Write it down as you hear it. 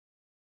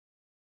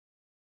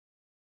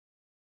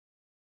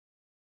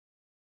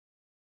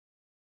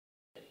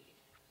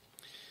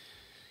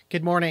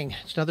Good morning.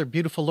 It's another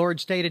beautiful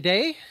Lord's Day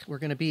today. We're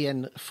going to be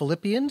in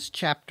Philippians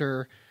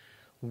chapter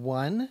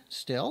 1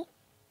 still.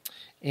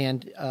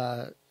 And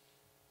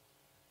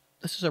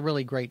this is a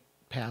really great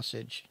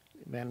passage.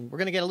 And we're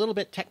going to get a little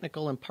bit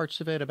technical in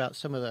parts of it about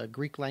some of the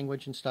Greek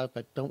language and stuff,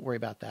 but don't worry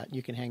about that.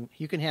 You can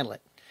handle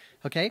it.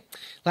 Okay?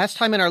 Last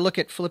time in our look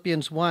at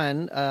Philippians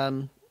 1,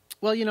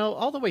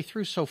 all the way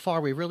through so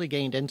far, we really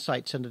gained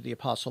insights into the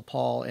Apostle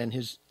Paul and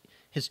his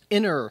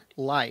inner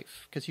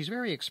life, because he's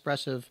very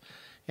expressive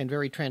and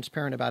very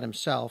transparent about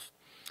himself.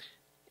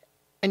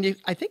 And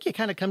I think you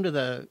kind of come to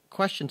the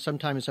question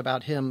sometimes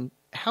about him,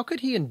 how could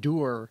he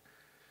endure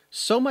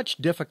so much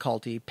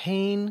difficulty,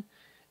 pain,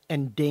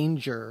 and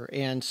danger,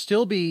 and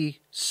still be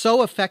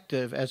so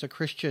effective as a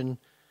Christian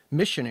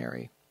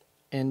missionary?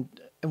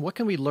 And what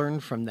can we learn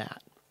from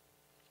that?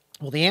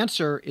 Well, the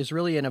answer is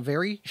really in a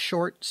very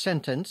short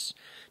sentence.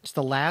 It's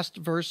the last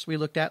verse we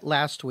looked at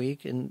last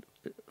week in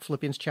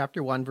Philippians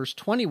chapter 1, verse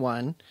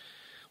 21,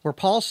 where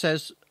Paul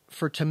says,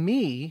 "For to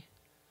me,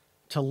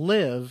 to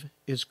live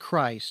is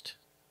Christ,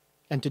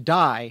 and to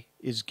die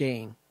is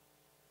gain."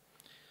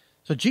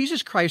 So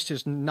Jesus Christ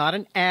is not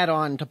an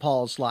add-on to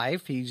Paul's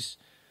life. He's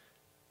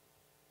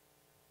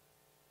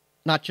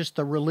not just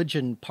the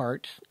religion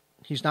part.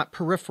 He's not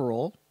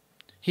peripheral.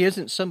 He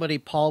isn't somebody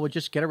Paul would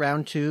just get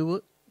around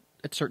to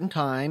at certain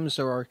times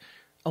or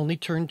only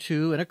turn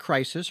to in a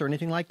crisis or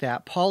anything like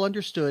that. Paul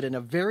understood in a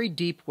very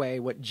deep way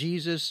what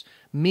Jesus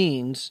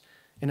means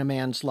in a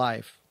man's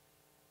life.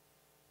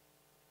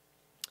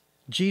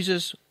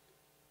 Jesus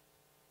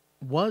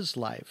was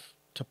life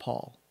to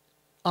Paul,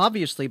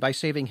 obviously by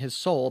saving his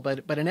soul,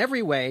 but in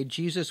every way,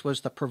 Jesus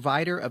was the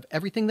provider of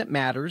everything that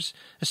matters,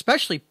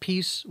 especially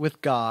peace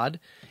with God,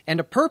 and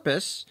a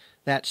purpose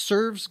that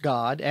serves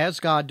God as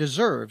God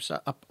deserves,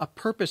 a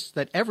purpose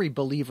that every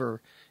believer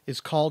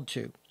is called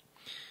to.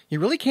 You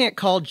really can't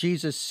call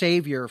Jesus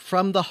Savior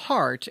from the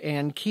heart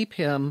and keep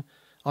him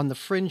on the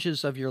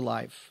fringes of your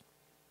life.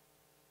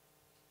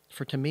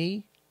 For to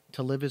me,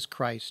 to live is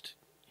Christ,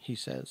 he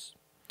says.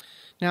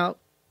 Now,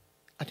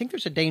 I think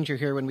there's a danger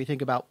here when we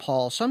think about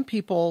Paul. Some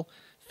people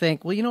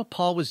think,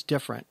 Paul was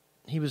different.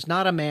 He was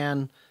not a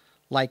man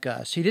like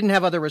us. He didn't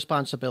have other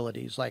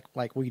responsibilities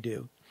like we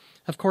do.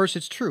 Of course,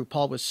 it's true.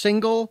 Paul was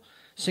single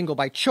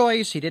by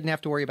choice. He didn't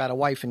have to worry about a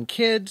wife and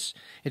kids.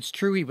 It's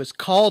true he was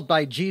called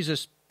by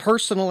Jesus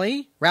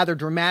personally, rather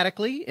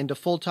dramatically, into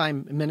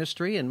full-time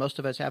ministry, and most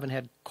of us haven't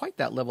had quite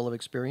that level of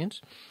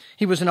experience.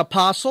 He was an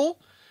apostle,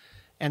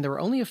 and there were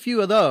only a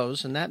few of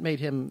those, and that made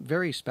him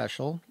very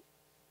special.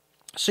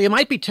 So you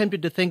might be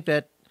tempted to think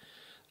that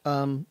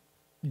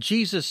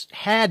Jesus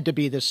had to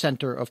be the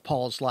center of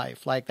Paul's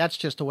life. Like, that's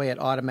just the way it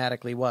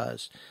automatically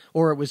was.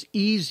 Or it was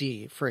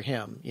easy for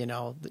him,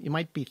 You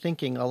might be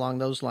thinking along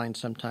those lines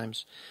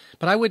sometimes.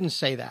 But I wouldn't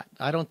say that.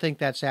 I don't think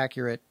that's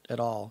accurate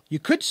at all. You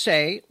could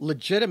say,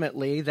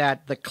 legitimately,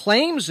 that the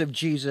claims of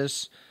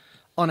Jesus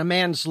on a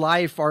man's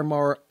life are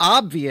more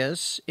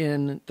obvious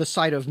in the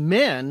sight of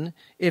men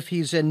if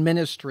he's in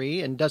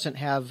ministry and doesn't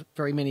have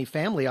very many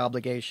family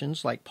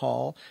obligations like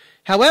Paul.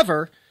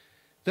 However,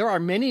 there are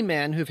many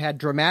men who've had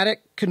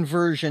dramatic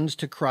conversions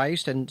to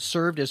Christ and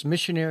served as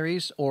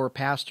missionaries or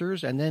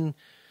pastors and then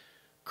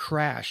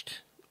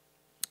crashed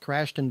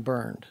and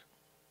burned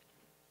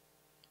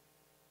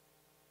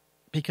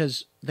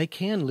because they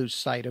can lose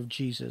sight of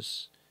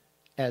Jesus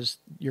as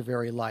your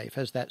very life,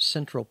 as that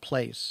central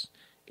place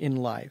in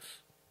life.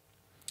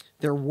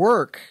 Their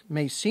work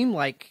may seem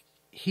like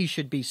he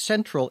should be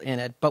central in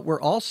it, but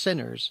we're all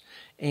sinners,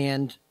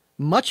 and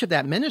much of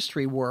that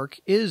ministry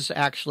work is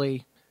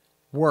actually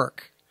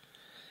work.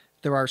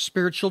 There are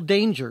spiritual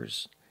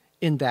dangers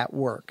in that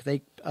work.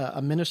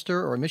 A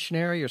minister or a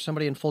missionary or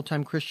somebody in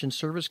full-time Christian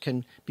service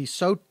can be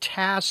so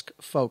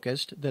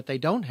task-focused that they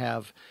don't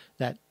have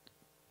that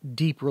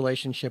deep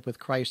relationship with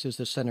Christ as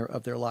the center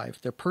of their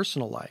life, their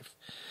personal life.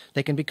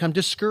 They can become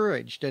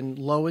discouraged and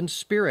low in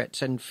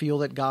spirits and feel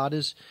that God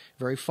is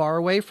very far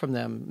away from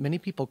them. Many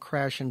people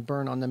crash and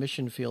burn on the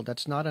mission field.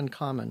 That's not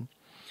uncommon.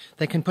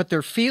 They can put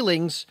their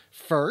feelings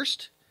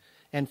first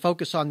and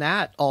focus on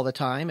that all the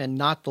time and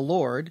not the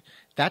Lord.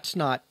 That's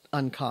not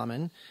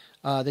uncommon.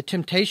 The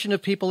temptation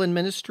of people in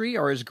ministry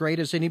are as great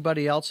as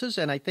anybody else's,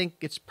 and I think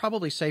it's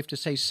probably safe to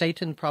say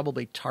Satan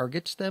probably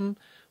targets them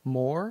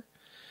more.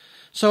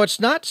 So it's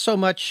not so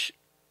much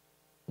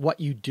what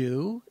you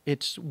do,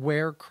 it's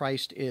where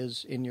Christ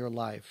is in your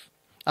life.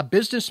 A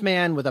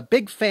businessman with a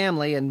big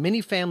family and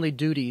many family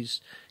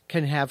duties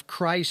can have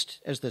Christ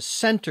as the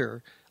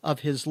center of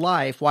his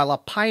life, while a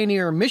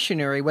pioneer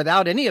missionary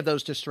without any of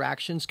those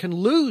distractions can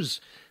lose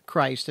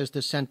Christ as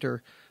the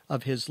center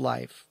of his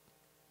life.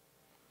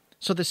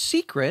 So the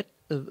secret,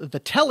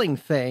 the telling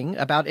thing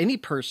about any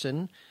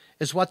person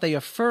is what they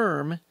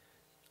affirm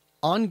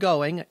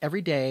ongoing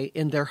every day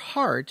in their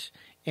heart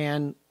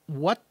and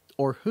what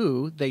or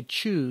who they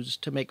choose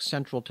to make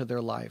central to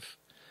their life.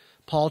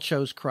 Paul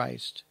chose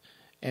Christ,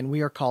 and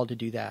we are called to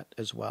do that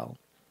as well.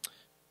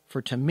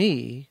 For to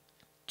me,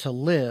 to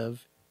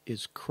live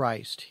is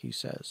Christ, he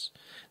says.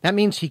 That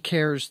means he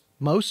cares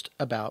most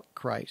about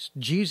Christ.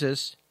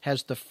 Jesus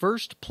has the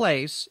first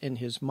place in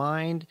his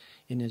mind,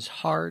 in his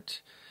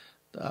heart.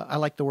 I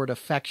like the word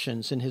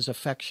affections, in his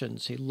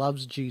affections. He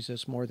loves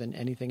Jesus more than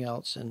anything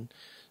else, and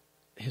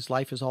his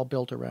life is all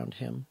built around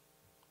him.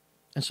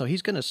 And so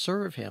he's going to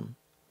serve him.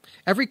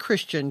 Every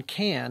Christian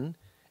can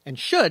and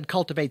should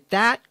cultivate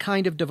that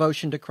kind of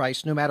devotion to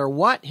Christ no matter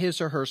what his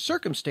or her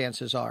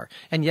circumstances are.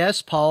 And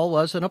yes, Paul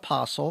was an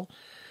apostle,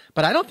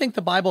 but I don't think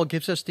the Bible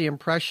gives us the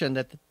impression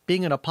that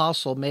being an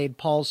apostle made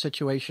Paul's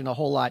situation a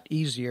whole lot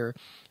easier.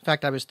 In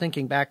fact, I was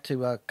thinking back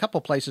to a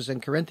couple places in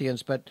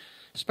Corinthians, but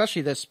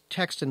especially this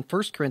text in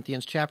 1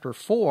 Corinthians chapter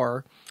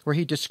 4, where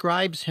he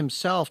describes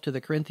himself to the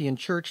Corinthian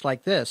church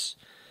like this: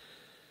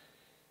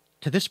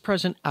 "To this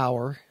present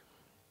hour,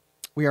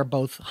 we are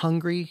both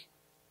hungry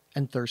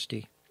and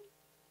thirsty,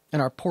 and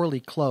are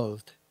poorly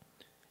clothed,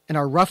 and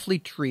are roughly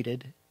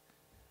treated,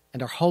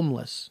 and are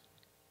homeless.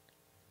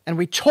 And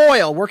we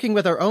toil, working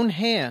with our own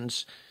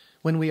hands.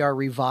 When we are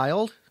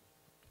reviled,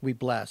 we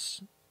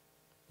bless.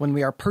 When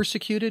we are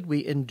persecuted,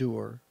 we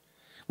endure.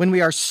 When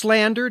we are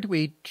slandered,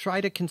 we try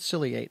to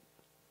conciliate.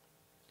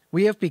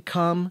 We have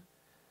become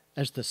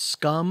as the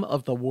scum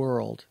of the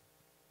world,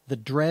 the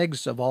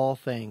dregs of all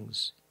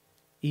things,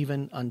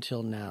 even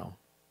until now."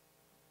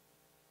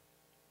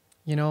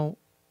 You know,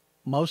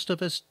 most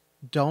of us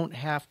don't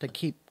have to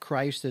keep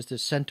Christ as the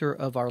center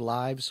of our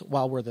lives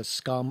while we're the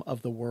scum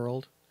of the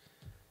world.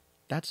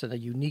 That's a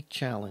unique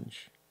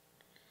challenge,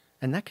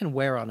 and that can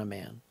wear on a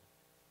man.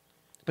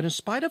 But in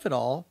spite of it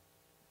all,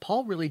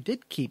 Paul really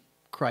did keep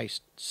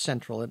Christ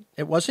central.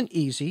 It wasn't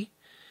easy.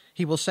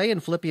 He will say in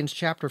Philippians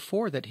chapter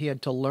 4 that he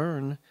had to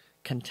learn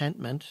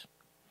contentment.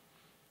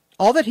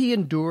 All that he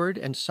endured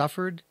and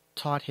suffered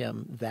taught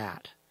him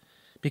that,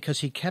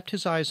 because he kept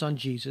his eyes on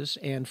Jesus,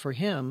 and for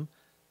him,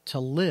 to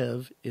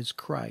live is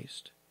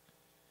Christ.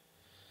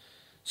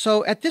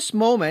 So at this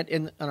moment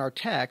in our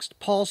text,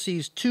 Paul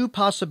sees two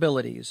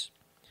possibilities: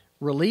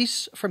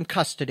 release from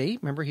custody.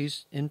 Remember,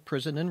 he's in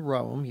prison in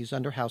Rome. He's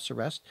under house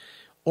arrest.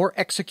 Or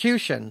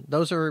execution.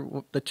 Those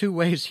are the two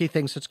ways he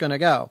thinks it's going to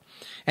go.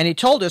 And he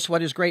told us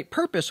what his great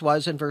purpose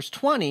was in verse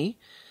 20,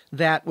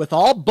 that with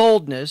all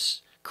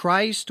boldness,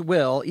 Christ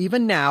will,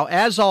 even now,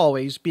 as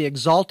always, be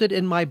exalted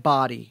in my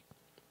body,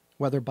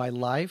 whether by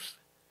life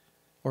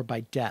or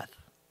by death.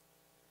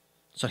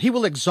 So he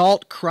will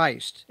exalt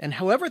Christ, and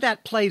however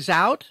that plays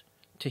out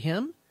to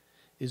him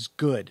is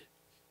good,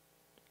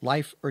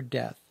 life or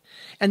death.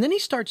 And then he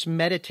starts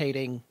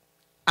meditating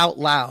out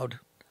loud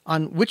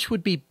on which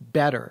would be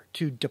better,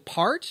 to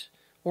depart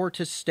or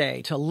to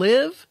stay, to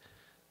live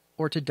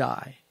or to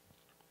die.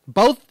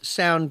 Both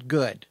sound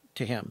good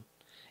to him,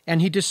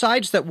 and he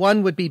decides that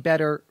one would be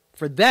better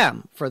for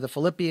them, for the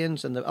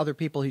Philippians and the other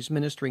people he's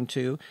ministering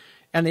to,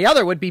 and the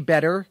other would be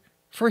better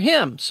for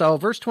him. So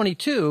verse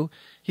 22,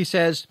 he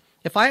says,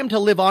 "If I am to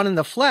live on in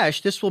the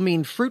flesh, this will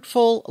mean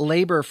fruitful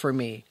labor for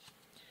me.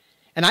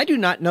 And I do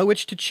not know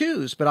which to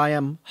choose, but I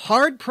am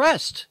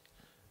hard-pressed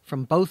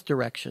from both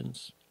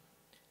directions,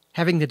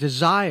 having the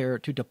desire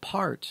to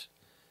depart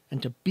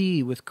and to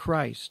be with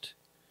Christ,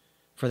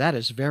 for that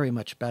is very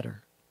much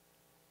better.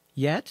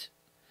 Yet,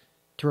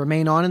 to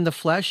remain on in the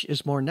flesh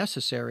is more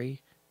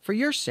necessary for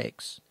your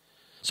sakes."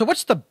 So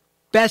what's the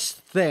best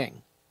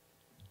thing?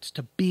 It's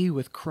to be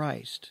with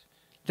Christ.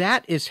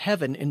 That is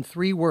heaven in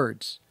 3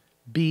 words: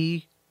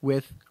 be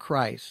with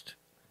Christ.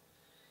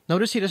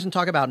 Notice he doesn't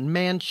talk about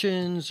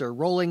mansions or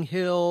rolling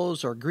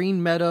hills or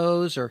green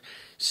meadows or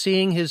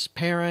seeing his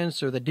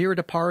parents or the dear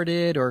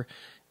departed or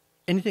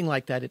anything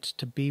like that. It's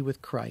to be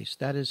with Christ.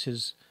 That is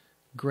his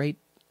great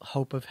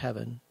hope of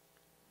heaven.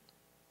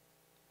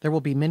 There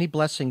will be many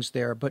blessings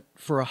there, but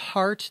for a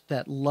heart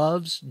that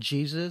loves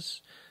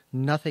Jesus,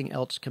 nothing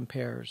else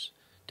compares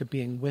to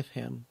being with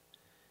him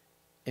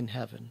in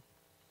heaven.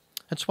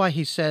 That's why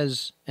he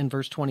says in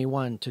verse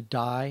 21, to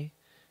die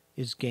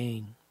is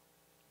gain.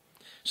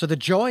 So the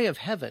joy of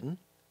heaven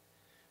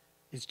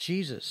is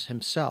Jesus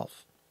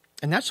himself.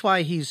 And that's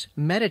why he's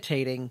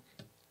meditating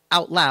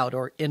out loud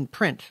or in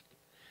print.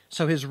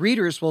 So his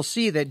readers will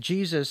see that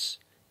Jesus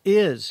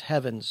is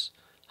heaven's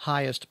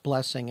highest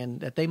blessing, and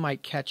that they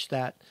might catch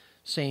that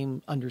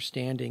same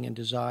understanding and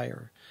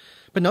desire.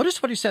 But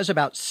notice what he says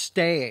about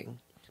staying.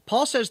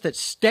 Paul says that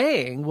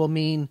staying will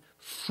mean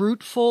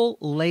fruitful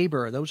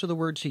labor. Those are the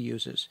words he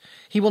uses.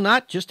 He will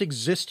not just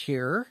exist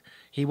here.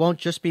 He won't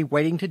just be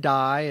waiting to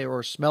die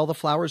or smell the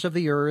flowers of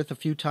the earth a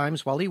few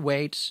times while he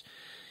waits.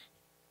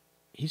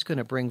 He's going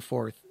to bring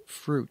forth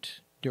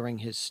fruit during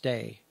his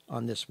stay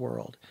on this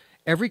world.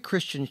 Every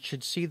Christian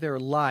should see their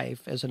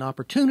life as an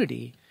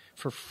opportunity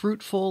for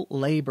fruitful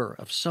labor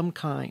of some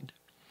kind.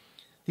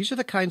 These are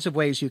the kinds of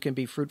ways you can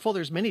be fruitful.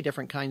 There's many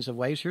different kinds of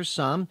ways. Here's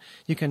some.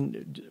 You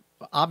can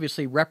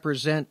obviously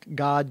represent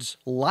God's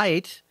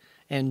light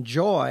and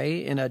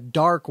joy in a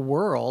dark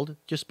world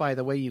just by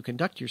the way you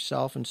conduct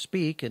yourself and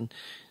speak and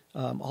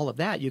all of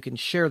that. You can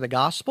share the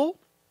gospel.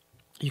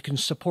 You can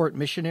support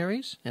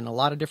missionaries in a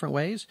lot of different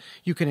ways.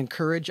 You can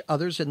encourage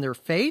others in their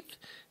faith,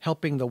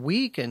 helping the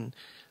weak and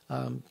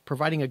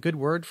providing a good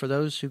word for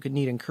those who could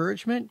need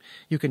encouragement.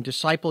 You can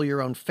disciple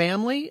your own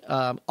family,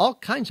 all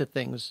kinds of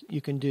things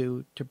you can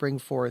do to bring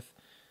forth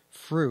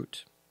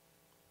fruit.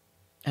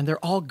 And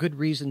they're all good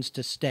reasons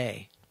to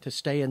stay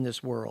in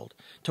this world,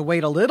 to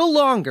wait a little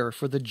longer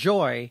for the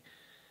joy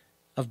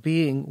of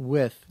being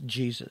with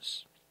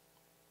Jesus.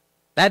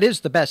 That is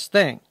the best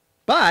thing.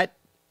 But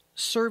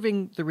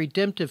serving the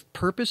redemptive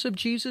purpose of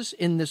Jesus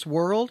in this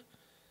world,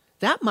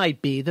 that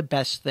might be the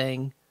best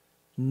thing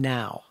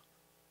now.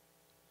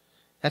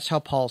 That's how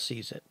Paul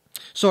sees it.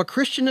 So a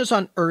Christian is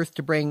on earth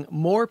to bring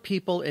more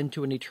people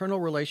into an eternal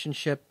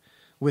relationship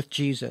with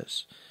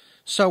Jesus.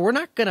 So we're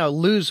not going to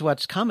lose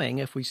what's coming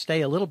if we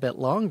stay a little bit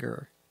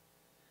longer.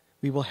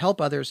 We will help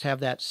others have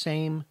that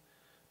same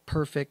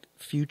perfect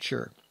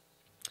future.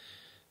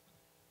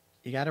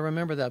 You got to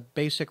remember the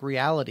basic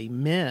reality.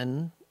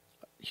 Men,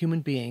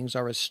 human beings,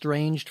 are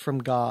estranged from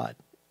God.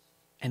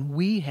 And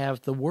we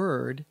have the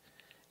word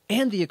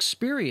and the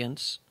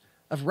experience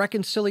of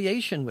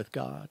reconciliation with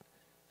God.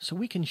 So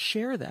we can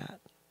share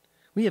that.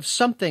 We have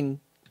something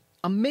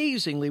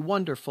amazingly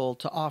wonderful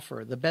to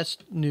offer, the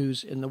best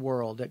news in the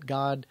world, that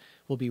God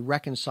will be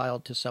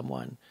reconciled to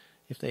someone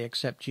if they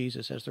accept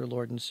Jesus as their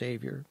Lord and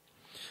Savior.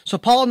 So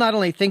Paul not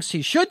only thinks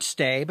he should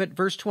stay, but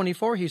verse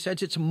 24, he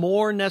says it's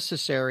more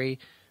necessary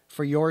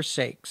for your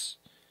sakes.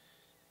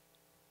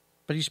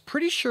 But he's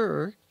pretty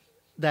sure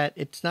that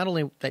it's not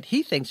only that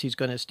he thinks he's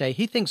going to stay,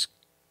 he thinks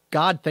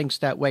God thinks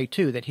that way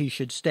too, that he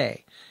should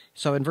stay.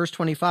 So in verse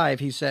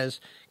 25, he says,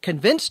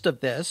 "Convinced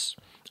of this,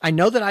 I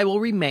know that I will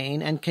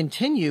remain and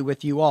continue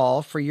with you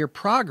all for your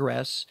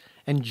progress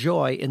and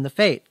joy in the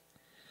faith,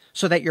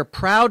 so that your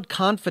proud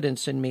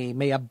confidence in me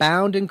may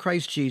abound in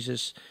Christ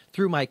Jesus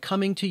through my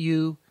coming to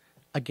you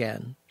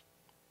again."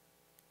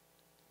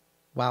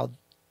 Wow,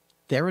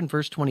 there in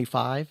verse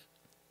 25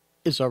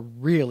 is a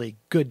really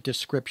good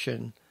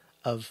description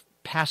of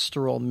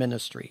pastoral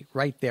ministry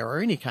right there, or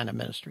any kind of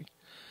ministry.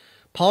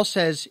 Paul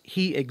says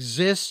he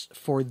exists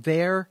for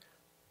their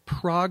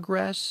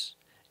progress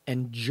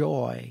and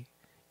joy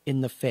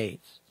in the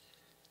faith.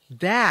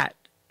 That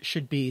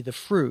should be the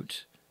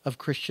fruit of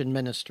Christian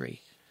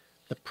ministry,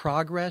 the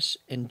progress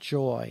and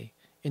joy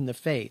in the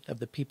faith of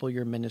the people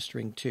you're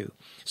ministering to.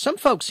 Some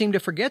folks seem to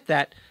forget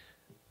that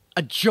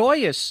a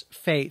joyous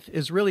faith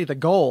is really the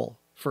goal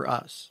for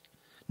us,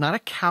 not a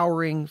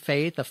cowering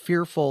faith, a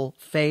fearful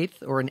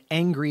faith, or an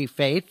angry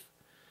faith.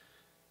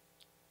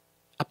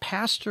 A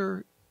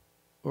pastor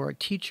or a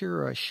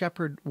teacher or a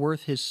shepherd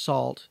worth his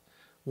salt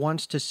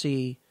wants to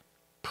see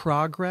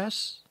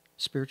progress,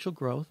 spiritual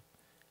growth,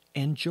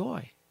 and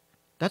joy.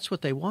 That's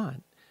what they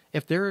want.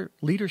 If their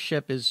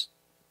leadership is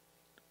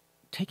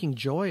taking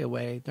joy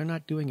away, they're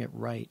not doing it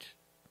right.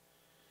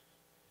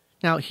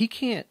 Now, he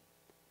can't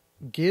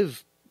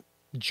give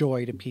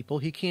joy to people.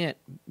 He can't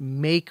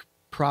make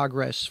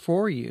progress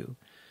for you.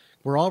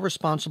 We're all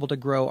responsible to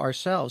grow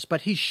ourselves,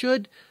 but he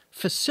should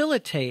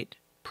facilitate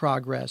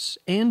progress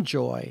and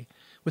joy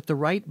with the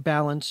right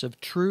balance of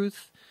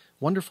truth,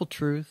 wonderful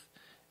truth,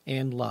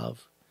 and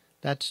love.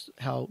 That's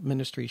how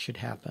ministry should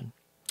happen.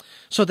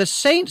 So the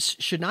saints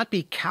should not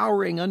be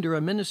cowering under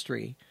a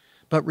ministry,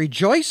 but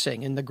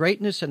rejoicing in the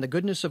greatness and the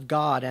goodness of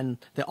God and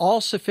the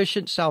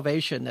all-sufficient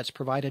salvation that's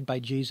provided by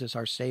Jesus,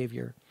 our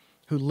Savior,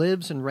 who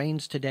lives and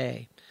reigns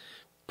today.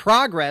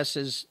 Progress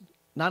is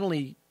not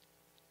only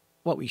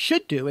what we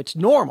should do, it's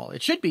normal.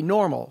 It should be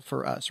normal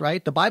for us,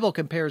 right? The Bible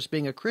compares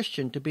being a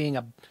Christian to being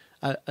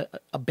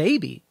a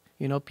baby.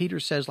 You know, Peter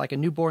says, like a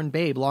newborn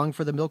babe, long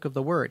for the milk of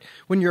the word.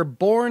 When you're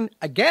born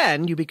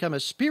again, you become a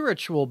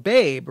spiritual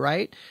babe,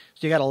 right?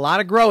 So you got a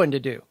lot of growing to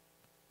do.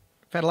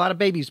 I've had a lot of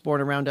babies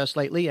born around us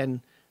lately,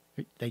 and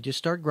they just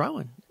start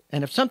growing.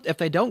 And if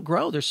they don't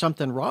grow, there's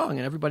something wrong,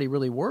 and everybody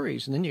really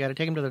worries, and then you got to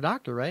take them to the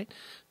doctor, right?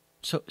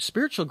 So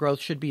spiritual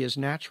growth should be as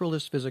natural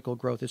as physical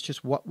growth. It's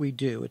just what we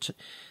do.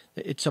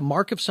 It's a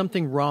mark of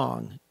something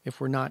wrong if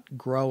we're not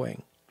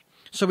growing.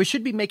 So we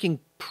should be making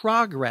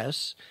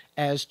progress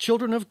as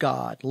children of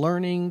God,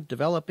 learning,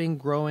 developing,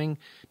 growing,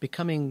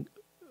 becoming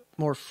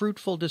more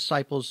fruitful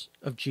disciples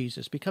of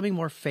Jesus, becoming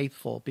more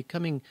faithful,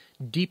 becoming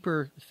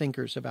deeper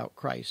thinkers about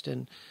Christ,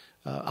 and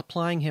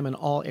applying him in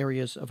all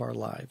areas of our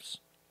lives.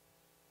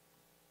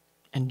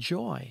 And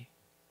joy.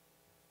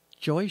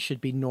 Joy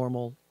should be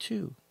normal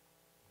too.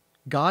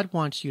 God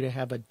wants you to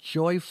have a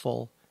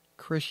joyful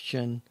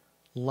Christian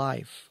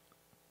life.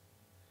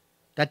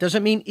 That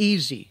doesn't mean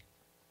easy.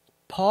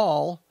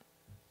 Paul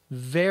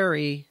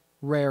very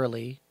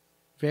rarely,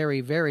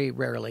 very, very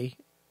rarely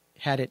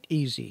had it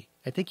easy.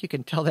 I think you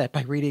can tell that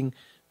by reading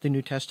the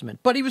New Testament.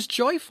 But he was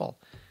joyful.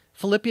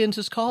 Philippians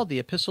is called the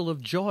Epistle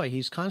of Joy.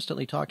 He's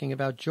constantly talking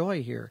about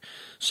joy here.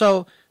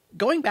 So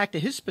going back to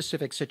his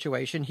specific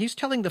situation, he's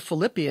telling the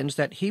Philippians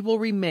that he will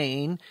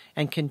remain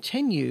and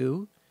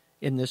continue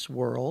in this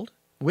world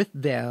with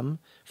them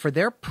for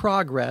their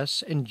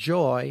progress and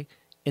joy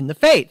in the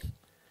faith.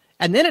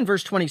 And then in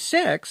verse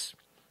 26,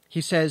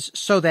 he says,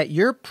 "So that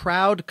your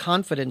proud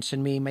confidence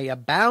in me may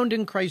abound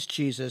in Christ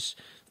Jesus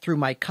through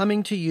my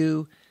coming to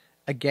you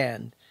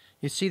again."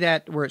 You see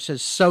that where it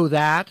says so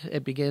that,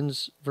 it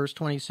begins verse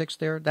 26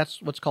 there?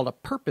 That's what's called a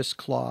purpose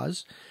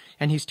clause.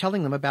 And he's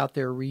telling them about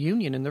their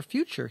reunion in their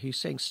future. He's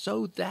saying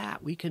so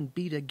that we can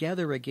be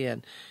together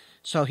again.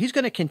 So he's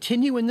going to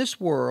continue in this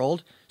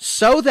world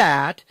so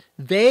that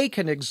they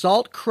can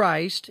exalt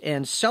Christ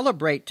and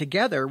celebrate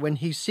together when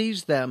he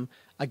sees them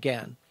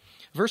again.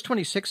 Verse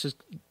 26 has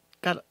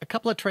got a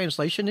couple of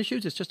translation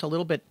issues. It's just a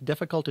little bit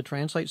difficult to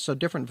translate, so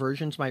different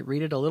versions might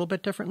read it a little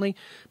bit differently.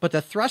 But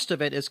the thrust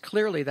of it is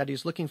clearly that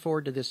he's looking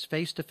forward to this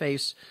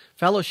face-to-face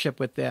fellowship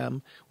with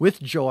them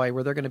with joy,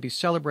 where they're going to be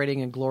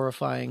celebrating and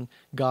glorifying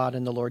God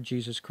and the Lord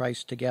Jesus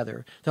Christ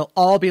together. They'll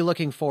all be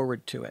looking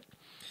forward to it.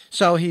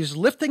 So he's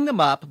lifting them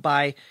up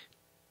by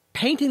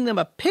painting them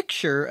a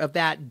picture of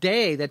that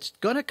day that's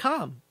going to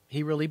come,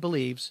 he really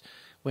believes,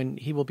 when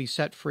he will be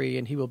set free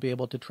and he will be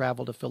able to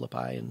travel to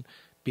Philippi and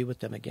be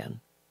with them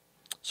again.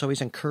 So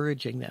he's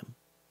encouraging them.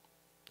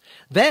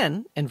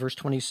 Then, in verse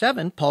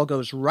 27, Paul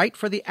goes right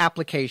for the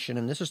application,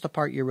 and this is the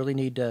part you really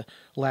need to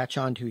latch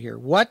onto here.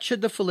 What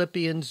should the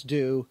Philippians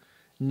do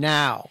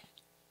now?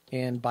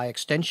 And by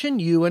extension,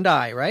 you and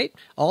I, right?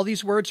 All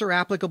these words are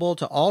applicable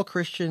to all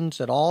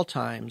Christians at all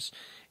times.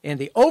 And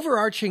the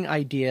overarching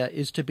idea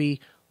is to be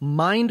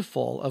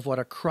mindful of what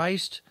a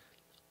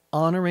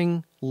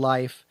Christ-honoring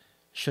life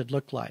should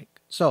look like.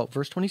 So,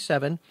 verse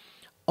 27,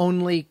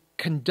 only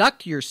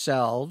conduct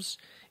yourselves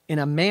in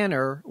a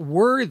manner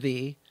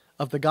worthy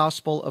of the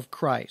gospel of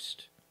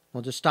Christ.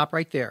 We'll just stop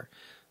right there.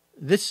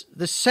 This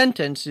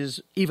sentence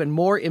is even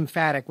more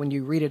emphatic when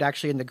you read it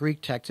actually in the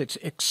Greek text.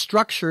 It's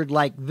structured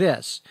like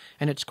this,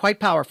 and it's quite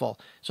powerful.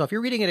 So if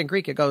you're reading it in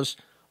Greek, it goes,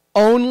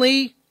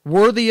 only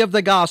worthy of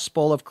the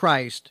gospel of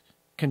Christ,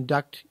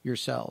 conduct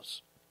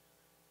yourselves.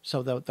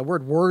 So the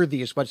word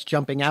worthy is what's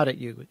jumping out at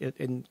you.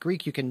 In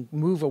Greek, you can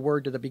move a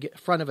word to the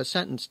front of a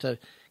sentence to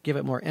give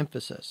it more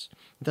emphasis.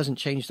 It doesn't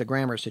change the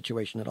grammar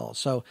situation at all.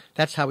 So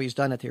that's how he's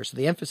done it here. So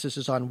the emphasis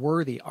is on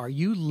worthy. Are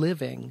you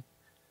living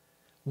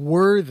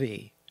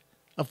worthy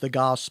of the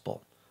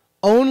gospel?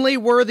 Only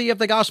worthy of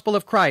the gospel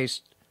of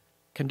Christ,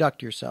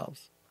 conduct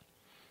yourselves.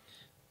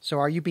 So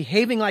are you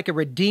behaving like a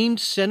redeemed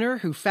sinner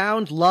who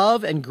found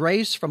love and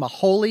grace from a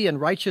holy and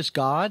righteous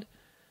God?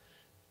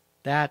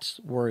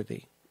 That's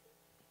worthy.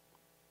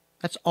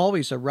 That's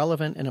always a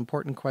relevant and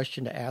important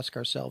question to ask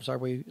ourselves. Are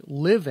we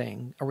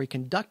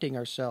conducting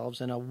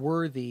ourselves in a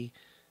worthy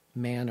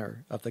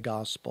manner of the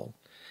gospel?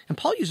 And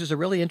Paul uses a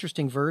really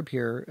interesting verb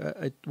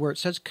here where it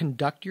says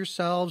conduct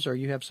yourselves, or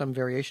you have some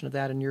variation of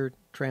that in your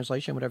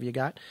translation, whatever you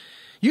got.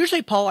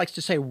 Usually Paul likes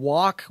to say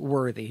walk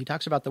worthy. He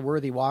talks about the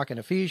worthy walk in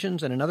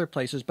Ephesians and in other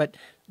places, but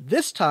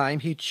this time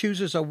he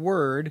chooses a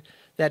word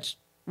that's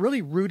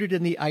really rooted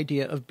in the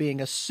idea of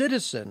being a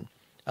citizen,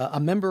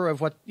 a member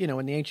of what, in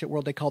the ancient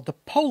world they called the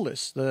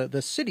polis,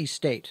 the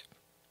city-state.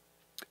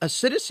 A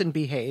citizen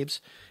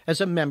behaves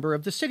as a member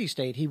of the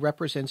city-state. He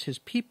represents his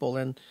people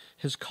and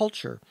his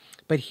culture.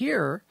 But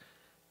here,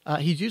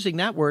 he's using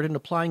that word and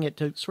applying it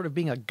to sort of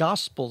being a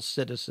gospel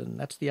citizen.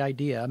 That's the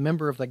idea, a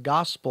member of the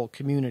gospel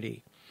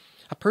community.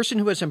 A person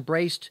who has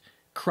embraced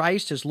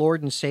Christ as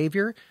Lord and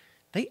Savior,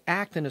 they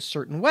act in a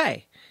certain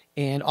way,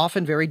 and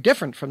often very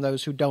different from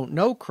those who don't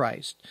know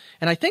Christ.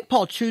 And I think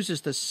Paul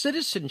chooses the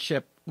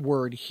citizenship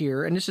word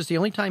here, and this is the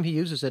only time he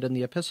uses it in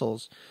the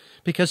epistles,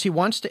 because he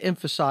wants to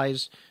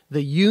emphasize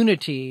the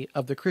unity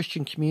of the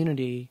Christian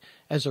community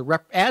as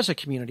a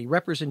community,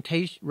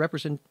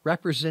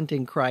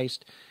 representing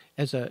Christ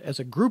as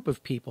a group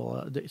of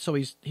people. So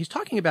he's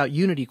talking about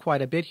unity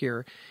quite a bit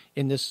here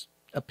in this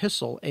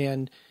epistle,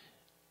 and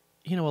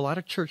a lot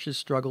of churches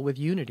struggle with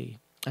unity.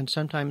 And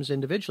sometimes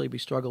individually we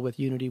struggle with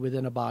unity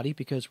within a body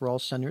because we're all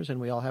sinners and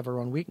we all have our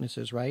own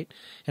weaknesses, right?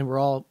 And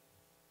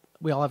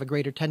we all have a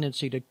greater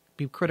tendency to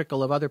be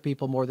critical of other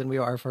people more than we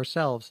are of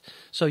ourselves.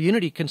 So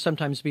unity can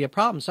sometimes be a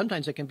problem.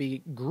 Sometimes it can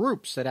be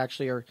groups that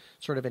actually are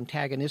sort of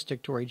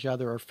antagonistic toward each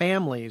other, or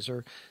families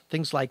or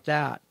things like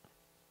that.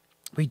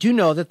 We do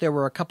know that there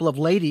were a couple of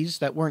ladies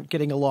that weren't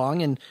getting along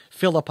in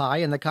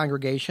Philippi in the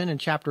congregation. In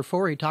chapter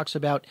 4, he talks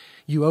about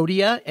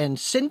Euodia and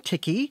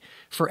Syntyche,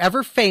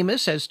 forever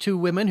famous as two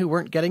women who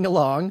weren't getting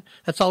along.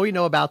 That's all we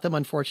know about them,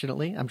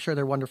 unfortunately. I'm sure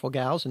they're wonderful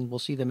gals, and we'll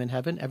see them in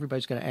heaven.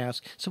 Everybody's going to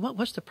ask, so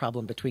what's the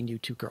problem between you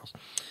two girls?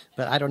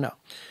 But I don't know.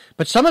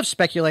 But some have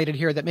speculated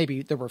here that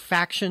maybe there were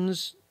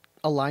factions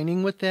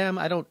aligning with them.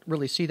 I don't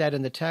really see that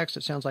in the text.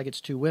 It sounds like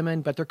it's two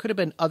women, but there could have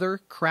been other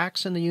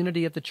cracks in the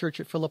unity of the church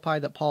at Philippi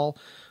that Paul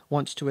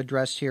wants to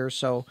address here.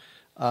 So,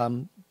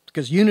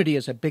 because unity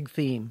is a big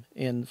theme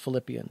in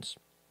Philippians.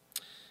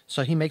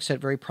 So he makes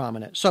it very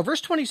prominent. So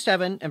verse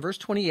 27 and verse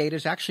 28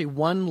 is actually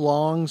one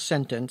long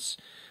sentence,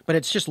 but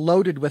it's just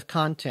loaded with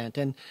content.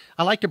 And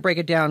I like to break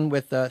it down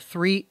with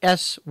 3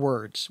 S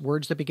words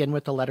that begin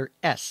with the letter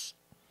S.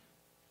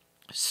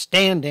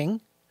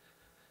 Standing,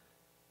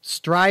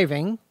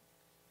 striving,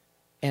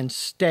 and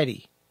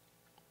steady.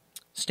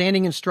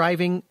 Standing and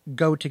striving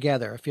go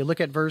together. If you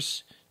look at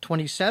verse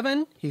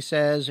 27, he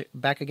says,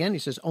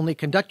 only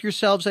conduct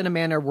yourselves in a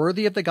manner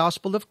worthy of the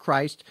gospel of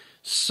Christ,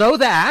 so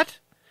that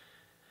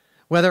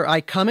Whether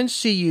I come and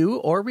see you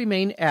or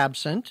remain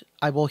absent,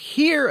 I will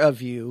hear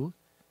of you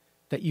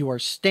that you are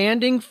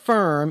standing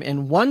firm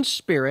in one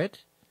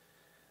spirit,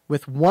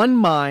 with one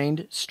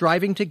mind,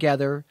 striving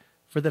together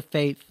for the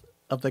faith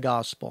of the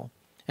gospel.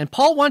 And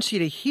Paul wants you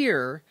to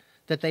hear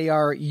that they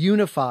are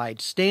unified,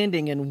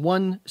 standing in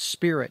one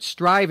spirit,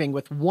 striving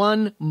with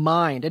one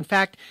mind. In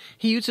fact,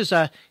 he uses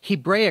a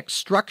Hebraic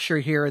structure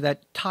here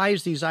that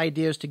ties these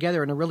ideas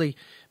together in a really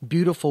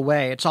beautiful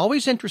way. It's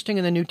always interesting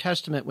in the New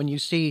Testament when you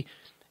see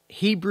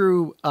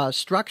Hebrew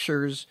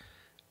structures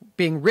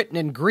being written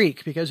in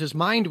Greek, because his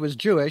mind was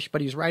Jewish,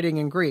 but he's writing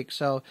in Greek.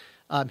 So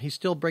he's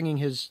still bringing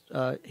his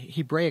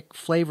Hebraic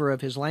flavor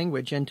of his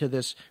language into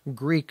this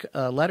Greek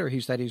letter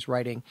that he's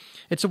writing.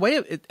 It's a way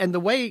of, and the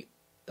way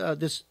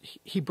this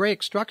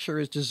Hebraic structure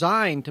is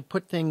designed to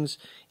put things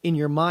in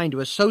your mind,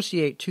 to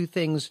associate two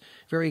things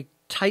very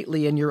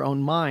tightly in your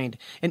own mind.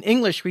 In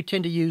English, we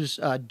tend to use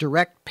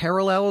direct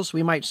parallels.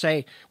 We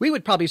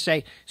would probably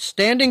say,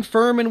 standing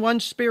firm in one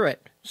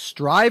spirit,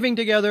 striving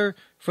together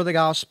for the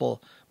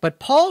gospel. But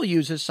Paul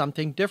uses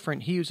something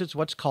different. He uses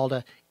what's called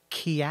a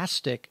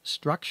chiastic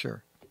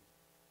structure.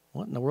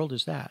 What in the world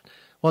is that?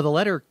 Well, the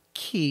letter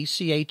chi,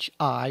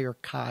 C-H-I, or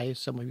chi, as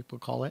some people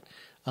call it,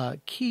 chi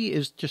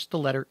is just the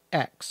letter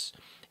X.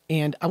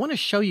 And I want to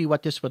show you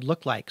what this would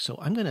look like. So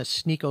I'm going to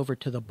sneak over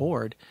to the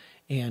board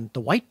and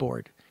the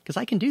whiteboard, because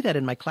I can do that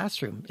in my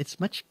classroom. It's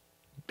much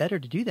better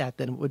to do that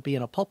than it would be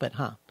in a pulpit,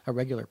 a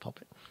regular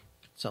pulpit.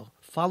 So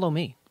follow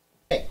me.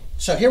 Okay,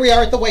 so here we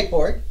are at the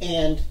whiteboard,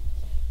 and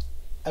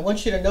I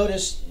want you to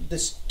notice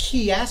this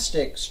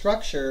chiastic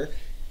structure.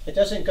 It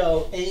doesn't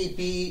go A,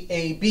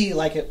 B,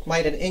 like it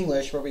might in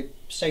English, where we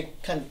say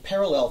kind of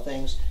parallel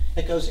things.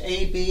 It goes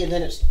A, B, and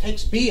then it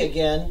takes B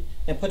again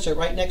and puts it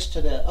right next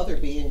to the other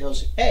B and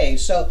goes A.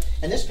 So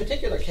in this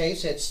particular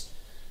case, it's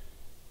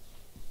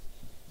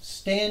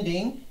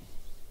standing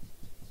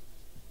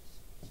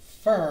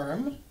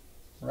firm,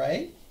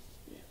 right?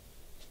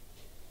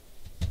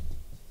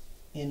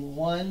 In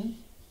one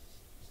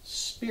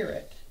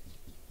spirit.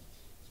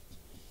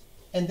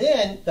 And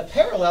then the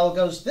parallel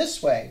goes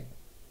this way.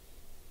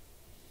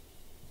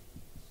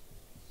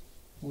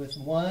 With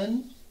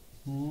one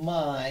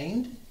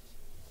mind,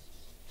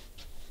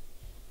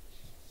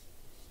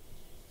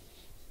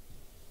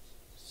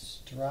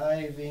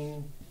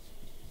 striving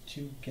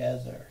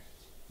together.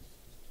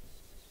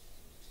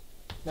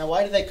 Now,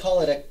 why do they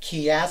call it a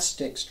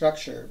chiastic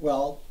structure?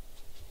 Well,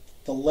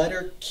 the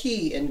letter chi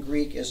in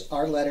Greek is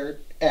our letter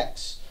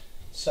X.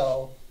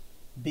 So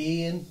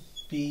B and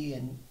B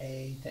and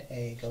A to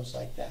A goes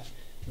like that.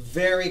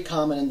 Very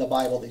common in the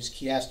Bible, these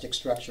chiastic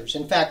structures.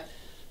 In fact,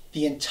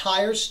 the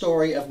entire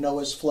story of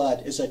Noah's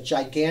flood is a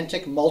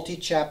gigantic,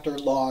 multi-chapter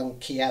long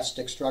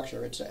chiastic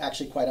structure. It's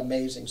actually quite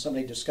amazing.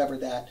 Somebody discovered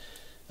that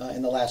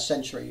in the last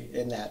century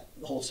in that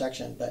whole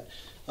section. But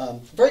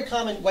very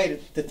common way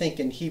to think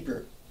in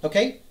Hebrew.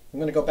 Okay, I'm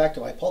going to go back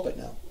to my pulpit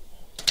now.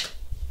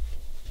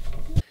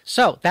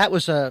 So that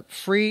was a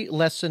free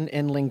lesson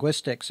in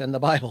linguistics in the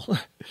Bible.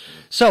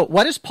 So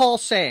what is Paul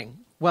saying?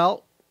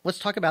 Well, let's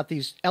talk about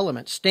these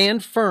elements.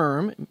 Stand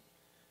firm.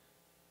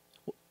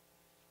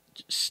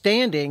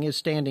 Standing is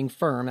standing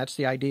firm. That's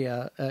the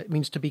idea. It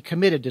means to be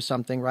committed to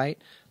something, right?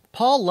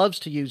 Paul loves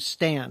to use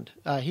stand.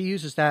 He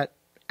uses that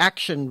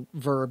action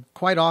verb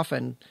quite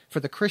often for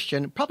the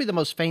Christian. Probably the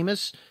most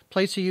famous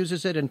place he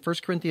uses it in 1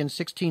 Corinthians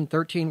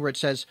 16:13, where it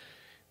says,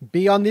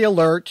 be on the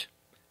alert,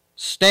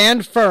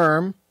 stand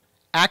firm,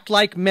 act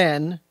like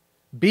men,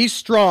 be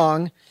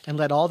strong, and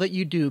let all that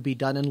you do be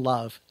done in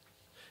love.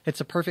 It's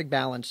a perfect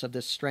balance of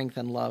this strength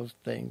and love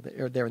thing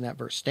there in that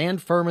verse.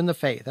 Stand firm in the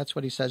faith. That's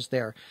what he says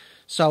there.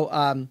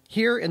 So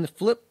here in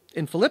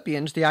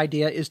Philippians, the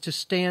idea is to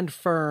stand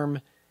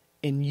firm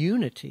in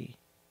unity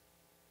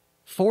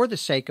for the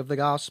sake of the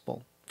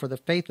gospel, for the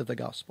faith of the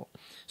gospel.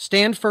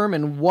 Stand firm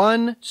in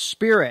one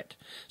spirit.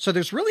 So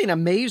there's really an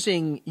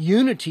amazing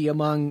unity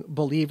among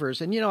believers.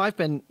 And, I've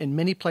been in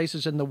many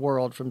places in the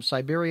world, from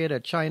Siberia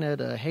to China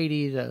to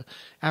Haiti to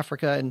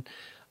Africa, and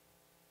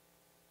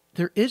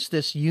there is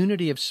this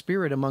unity of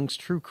spirit amongst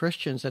true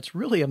Christians that's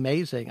really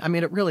amazing. I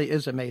mean, it really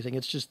is amazing.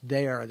 It's just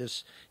there,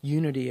 this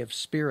unity of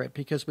spirit,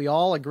 because we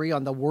all agree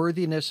on the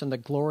worthiness and the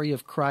glory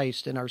of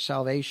Christ in our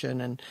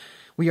salvation, and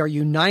we are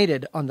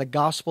united on the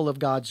gospel of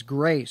God's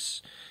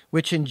grace,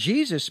 which in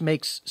Jesus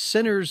makes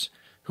sinners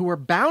who are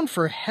bound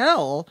for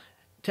hell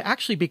to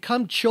actually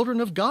become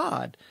children of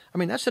God. I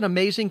mean, that's an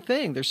amazing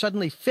thing. They're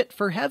suddenly fit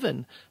for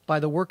heaven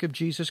by the work of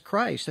Jesus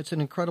Christ. That's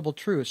an incredible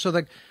truth. So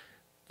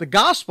the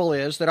gospel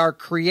is that our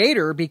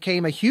Creator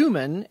became a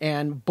human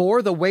and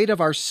bore the weight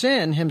of our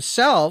sin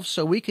himself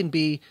so we can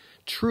be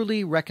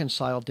truly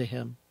reconciled to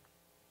him.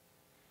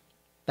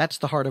 That's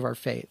the heart of our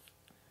faith.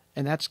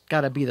 And that's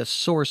got to be the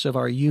source of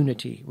our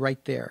unity right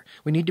there.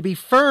 We need to be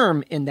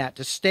firm in that,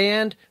 to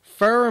stand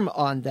firm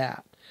on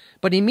that.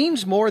 But he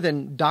means more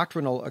than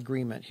doctrinal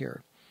agreement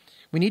here.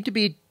 We need to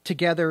be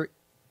together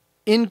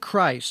in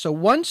Christ. So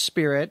one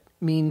spirit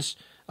means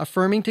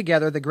affirming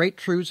together the great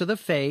truths of the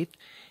faith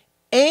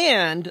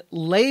and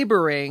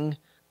laboring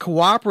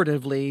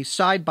cooperatively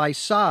side by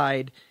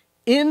side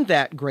in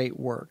that great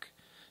work.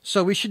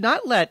 So we should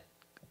not let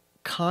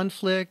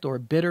conflict or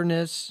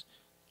bitterness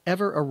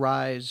ever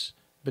arise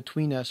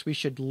between us. We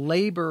should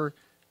labor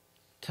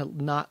to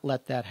not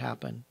let that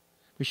happen.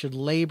 We should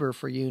labor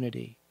for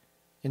unity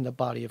in the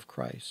body of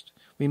Christ.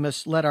 We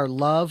must let our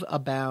love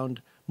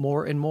abound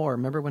more and more.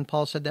 Remember when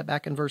Paul said that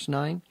back in verse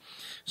 9?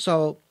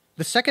 So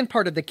the second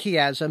part of the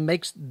chiasm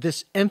makes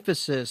this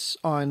emphasis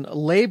on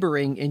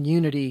laboring in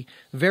unity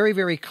very,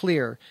 very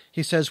clear.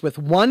 He says, with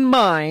one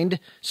mind,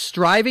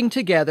 striving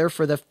together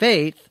for the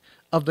faith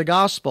of the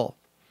gospel.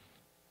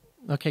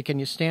 Okay, can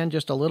you stand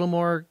just a little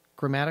more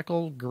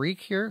grammatical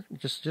Greek here?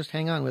 Just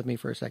hang on with me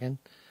for a second.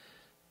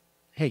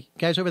 Hey,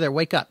 guys over there,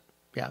 wake up.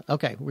 Yeah,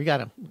 okay, we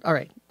got him. All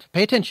right,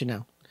 pay attention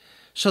now.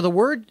 So the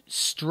word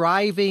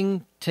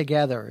striving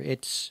together,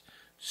 it's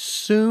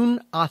soon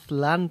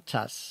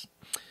athlantas.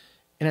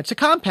 And it's a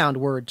compound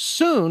word.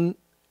 Soon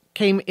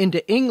came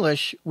into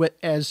English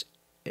as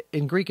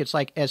in Greek it's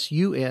like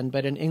S-U-N,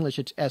 but in English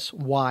it's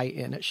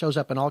S-Y-N. It shows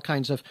up in all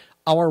kinds of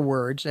our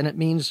words, and it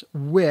means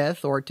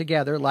with or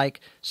together,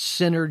 like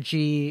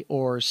synergy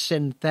or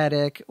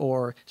synthetic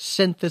or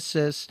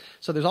synthesis.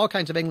 So there's all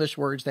kinds of English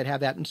words that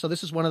have that. And so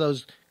this is one of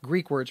those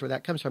Greek words where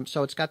that comes from.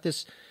 So it's got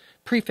this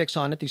prefix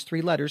on it, these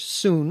three letters,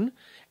 soon,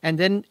 and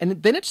then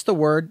it's the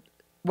word,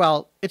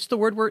 well, it's the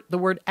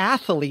word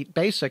athlete,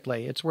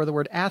 basically. It's where the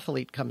word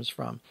athlete comes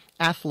from.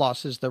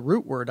 Athlos is the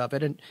root word of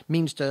it, and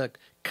means to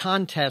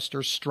contest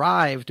or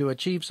strive to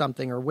achieve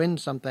something or win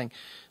something,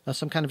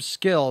 some kind of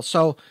skill.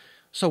 So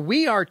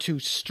we are to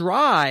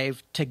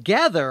strive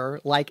together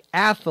like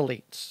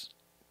athletes.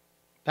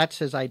 That's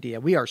his idea.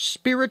 We are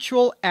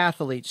spiritual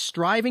athletes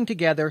striving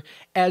together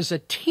as a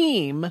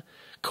team,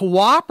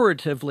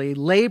 cooperatively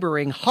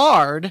laboring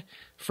hard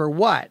for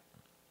what?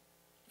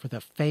 For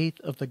the faith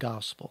of the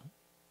gospel.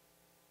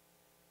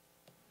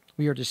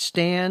 We are to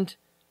stand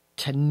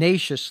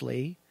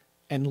tenaciously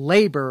and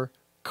labor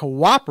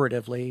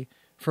cooperatively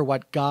for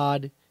what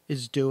God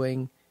is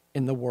doing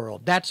in the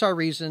world. That's our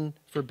reason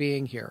for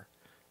being here.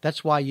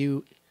 That's why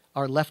you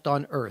are left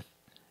on earth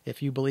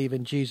if you believe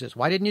in Jesus.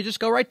 Why didn't you just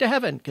go right to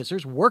heaven? Because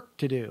there's work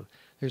to do.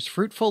 There's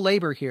fruitful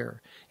labor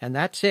here. And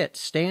that's it.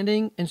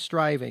 Standing and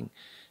striving.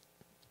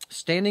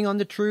 Standing on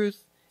the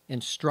truth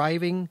and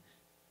striving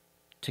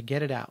to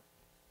get it out.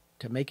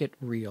 To make it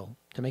real.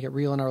 To make it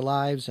real in our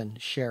lives and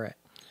share it.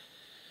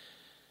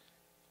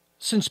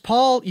 Since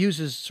Paul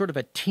uses sort of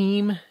a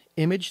team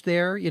image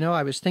there,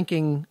 I was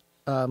thinking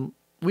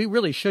we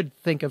really should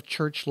think of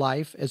church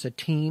life as a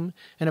team.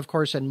 And of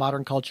course, in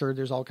modern culture,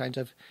 there's all kinds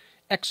of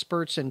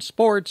experts in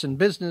sports and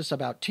business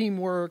about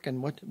teamwork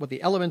and what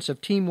the elements of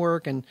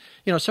teamwork. And,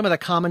 some of the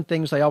common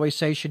things they always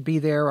say should be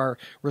there are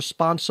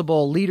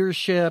responsible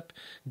leadership,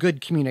 good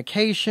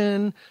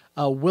communication,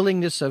 a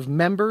willingness of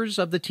members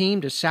of the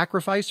team to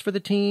sacrifice for the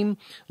team,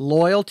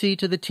 loyalty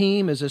to the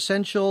team is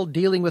essential,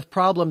 dealing with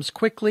problems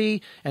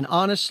quickly and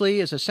honestly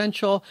is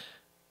essential.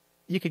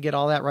 You could get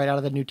all that right out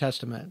of the New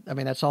Testament. I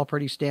mean, that's all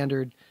pretty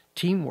standard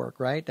teamwork,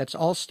 right? That's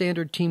all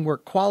standard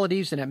teamwork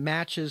qualities, and it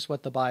matches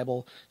what the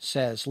Bible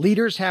says.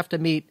 Leaders have to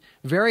meet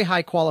very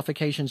high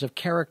qualifications of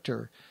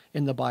character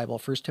in the Bible.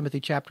 1 Timothy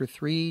chapter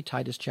 3,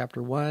 Titus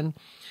chapter 1.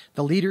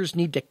 The leaders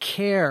need to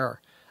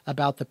care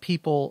about the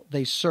people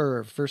they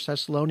serve. 1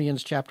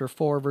 Thessalonians chapter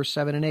 4, verse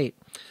 7 and 8.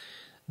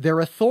 Their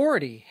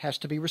authority has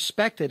to be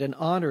respected and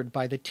honored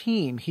by the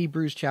team.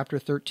 Hebrews chapter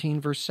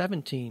 13, verse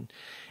 17.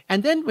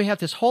 And then we have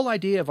this whole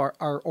idea of our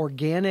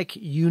organic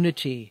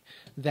unity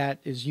that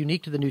is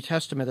unique to the New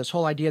Testament, this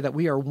whole idea that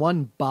we are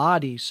one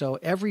body, so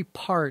every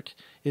part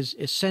is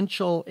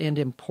essential and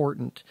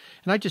important.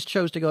 And I just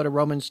chose to go to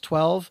Romans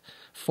 12,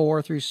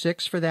 4 through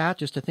 6 for that,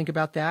 just to think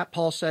about that.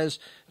 Paul says,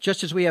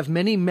 just as we have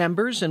many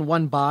members in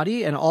one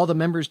body, and all the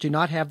members do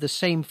not have the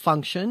same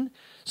function,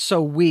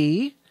 so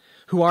we,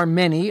 who are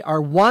many,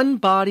 are one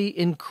body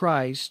in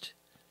Christ,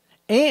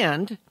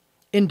 and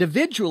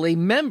individually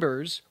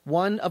members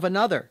one of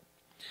another.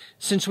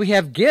 Since we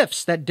have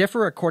gifts that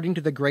differ according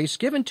to the grace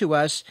given to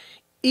us,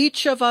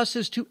 each of us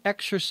is to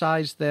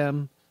exercise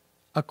them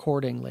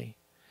accordingly.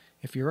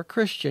 If you're a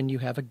Christian, you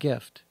have a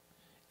gift,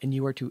 and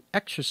you are to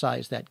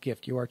exercise that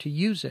gift. You are to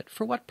use it.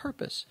 For what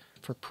purpose?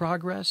 For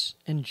progress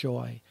and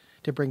joy,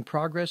 to bring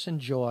progress and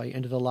joy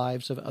into the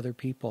lives of other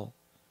people.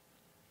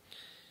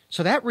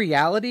 So that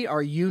reality,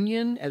 our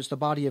union as the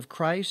body of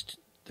Christ,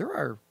 there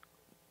are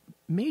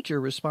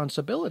major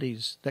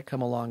responsibilities that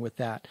come along with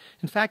that.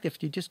 In fact,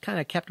 if you just kind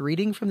of kept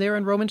reading from there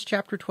in Romans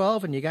chapter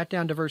 12 and you got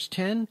down to verse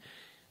 10,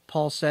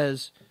 Paul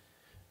says,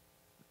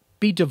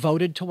 be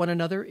devoted to one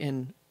another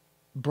in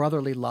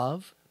brotherly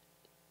love.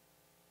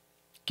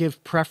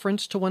 Give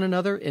preference to one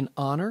another in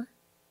honor.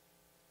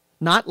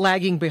 Not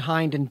lagging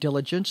behind in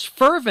diligence.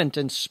 Fervent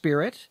in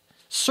spirit.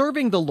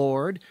 Serving the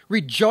Lord.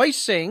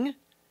 Rejoicing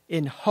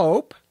in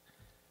hope.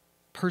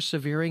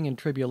 Persevering in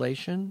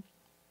tribulation.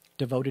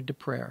 Devoted to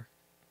prayer.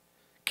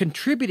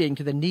 Contributing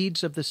to the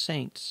needs of the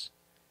saints,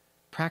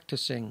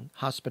 practicing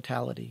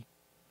hospitality.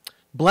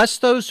 Bless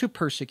those who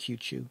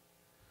persecute you.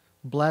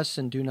 Bless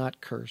and do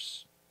not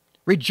curse.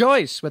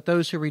 Rejoice with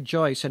those who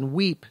rejoice, and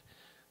weep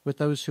with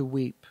those who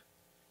weep.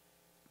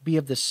 Be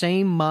of the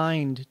same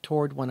mind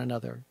toward one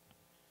another.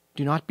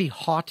 Do not be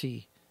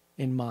haughty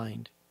in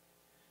mind,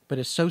 but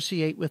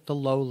associate with the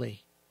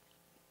lowly.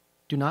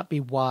 Do not be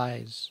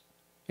wise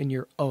in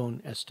your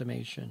own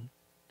estimation.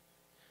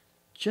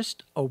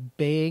 Just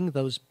obeying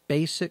those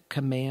basic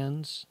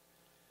commands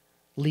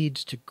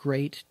leads to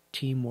great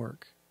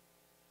teamwork.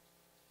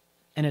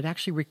 And it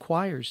actually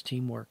requires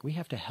teamwork. We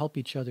have to help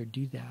each other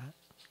do that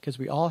because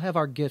we all have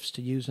our gifts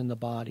to use in the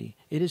body.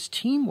 It is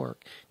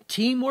teamwork.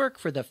 Teamwork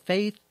for the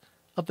faith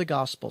of the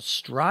gospel,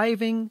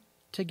 striving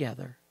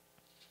together.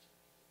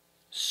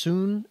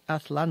 Sun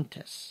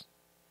Atlantis.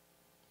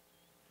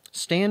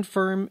 Stand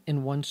firm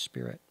in one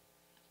spirit.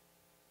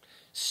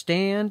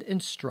 Stand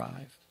and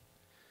strive.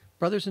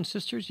 Brothers and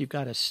sisters, you've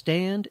got to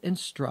stand and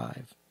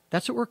strive.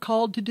 That's what we're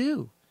called to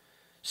do.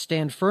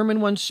 Stand firm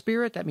in one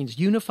spirit. That means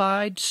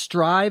unified.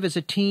 Strive as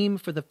a team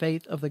for the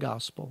faith of the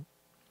gospel.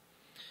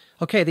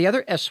 Okay, the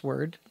other S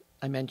word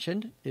I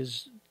mentioned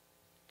is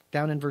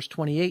down in verse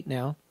 28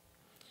 now.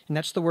 And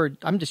that's the word,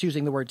 I'm just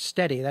using the word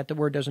steady. That the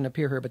word doesn't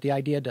appear here, but the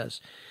idea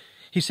does.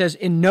 He says,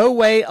 in no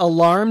way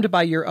alarmed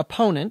by your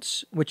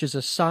opponents, which is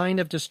a sign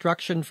of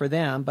destruction for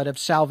them, but of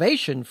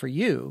salvation for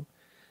you.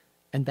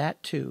 And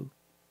that too,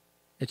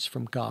 it's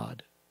from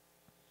God.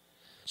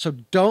 So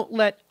don't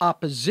let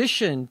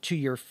opposition to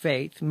your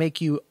faith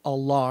make you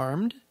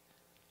alarmed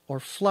or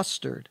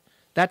flustered.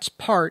 That's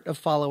part of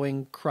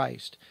following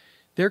Christ.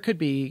 There could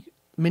be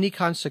many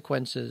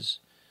consequences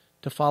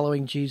to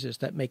following Jesus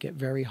that make it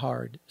very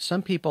hard.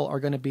 Some people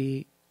are going to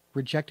be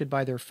rejected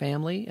by their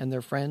family and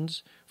their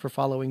friends for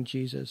following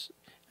Jesus.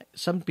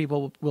 Some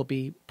people will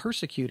be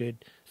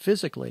persecuted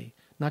physically,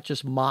 not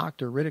just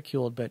mocked or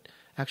ridiculed, but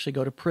actually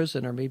go to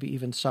prison or maybe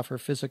even suffer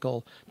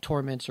physical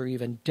torments or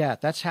even death.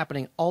 That's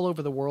happening all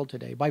over the world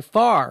today. By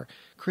far,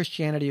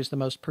 Christianity is the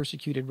most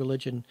persecuted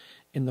religion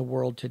in the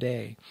world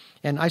today.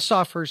 And I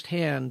saw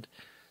firsthand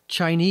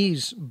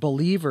Chinese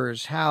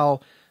believers, how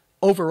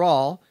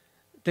overall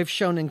they've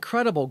shown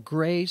incredible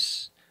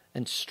grace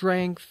and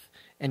strength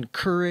and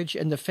courage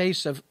in the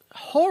face of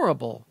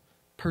horrible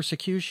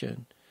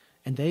persecution.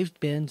 And they've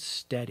been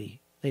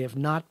steady. They have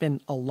not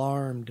been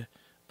alarmed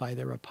by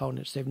their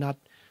opponents. They've not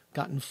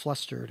gotten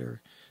flustered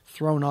or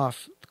thrown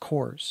off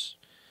course.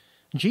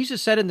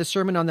 Jesus said in the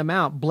Sermon on the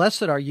Mount,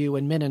 blessed are you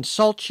when men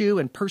insult you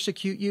and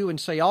persecute you and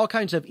say all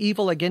kinds of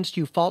evil against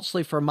you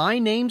falsely for my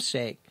name's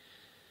sake.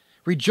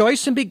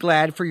 Rejoice and be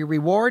glad, for your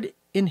reward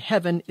in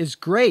heaven is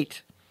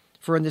great.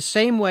 For in the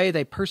same way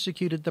they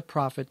persecuted the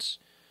prophets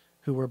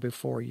who were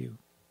before you.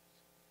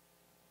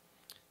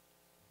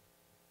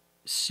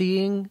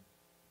 Seeing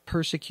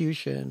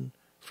persecution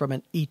from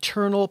an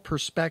eternal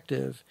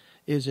perspective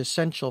is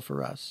essential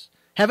for us.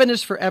 Heaven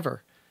is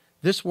forever.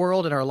 This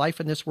world and our life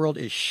in this world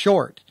is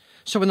short.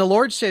 So when the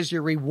Lord says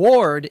your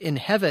reward in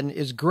heaven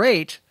is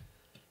great,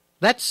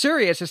 that's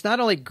serious. It's not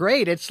only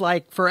great, it's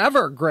like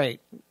forever great.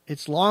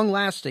 It's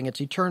long-lasting.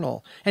 It's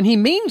eternal. And he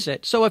means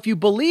it. So if you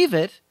believe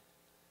it,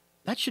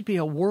 that should be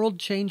a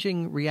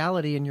world-changing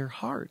reality in your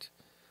heart,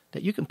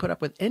 that you can put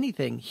up with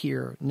anything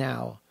here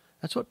now.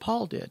 That's what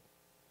Paul did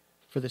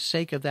for the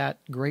sake of that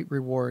great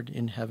reward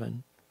in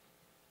heaven.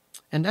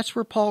 And that's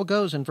where Paul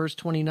goes in verse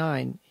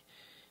 29.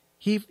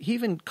 He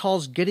even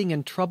calls getting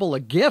in trouble a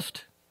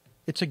gift.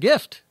 It's a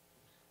gift.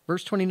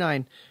 Verse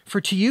 29,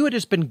 for to you it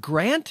has been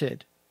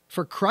granted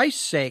for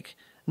Christ's sake,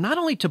 not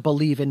only to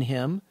believe in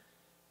him,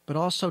 but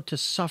also to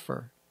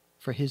suffer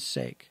for his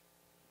sake,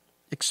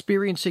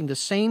 experiencing the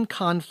same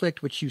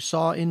conflict which you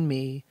saw in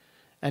me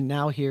and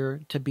now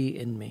here to be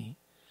in me.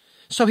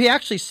 So he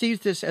actually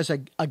sees this as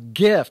a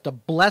gift, a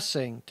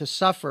blessing to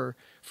suffer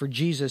for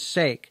Jesus'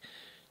 sake.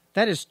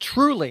 That is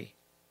truly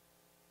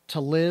to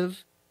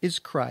live is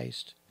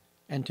Christ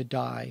and to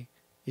die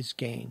is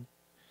gain.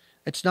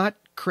 It's not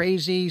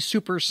crazy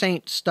super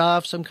saint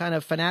stuff, some kind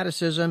of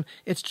fanaticism.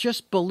 It's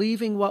just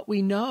believing what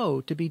we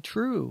know to be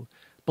true,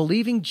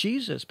 believing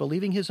Jesus,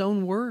 believing his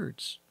own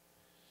words.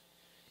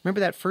 Remember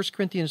that 1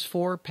 Corinthians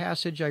 4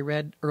 passage I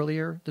read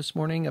earlier this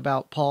morning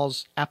about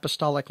Paul's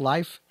apostolic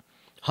life?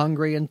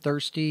 Hungry and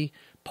thirsty,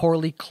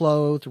 poorly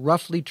clothed,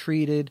 roughly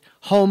treated,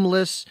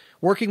 homeless,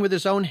 working with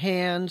his own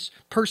hands,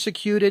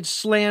 persecuted,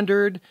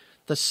 slandered,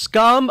 the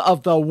scum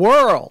of the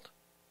world.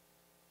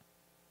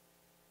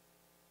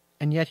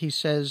 And yet he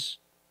says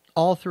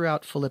all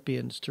throughout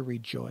Philippians to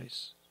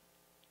rejoice,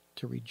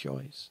 to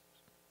rejoice.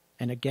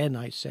 And again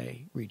I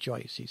say,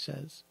 rejoice, he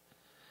says.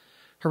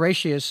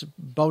 Horatius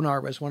Bonar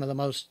was one of the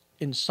most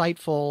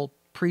insightful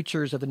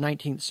preachers of the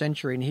 19th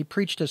century, and he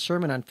preached a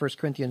sermon on 1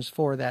 Corinthians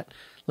 4, that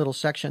little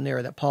section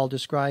there that Paul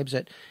describes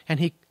it.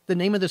 And the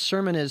name of the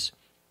sermon is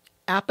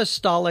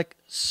Apostolic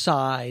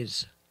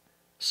Sighs.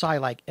 Sigh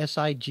like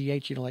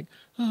S-I-G-H, like,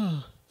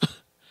 oh.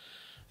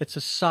 It's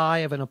a sigh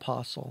of an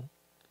apostle.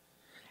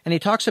 And he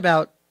talks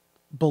about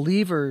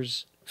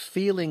believers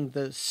feeling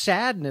the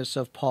sadness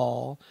of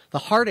Paul, the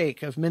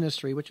heartache of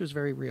ministry, which was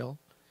very real,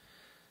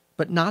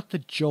 but not the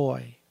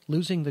joy,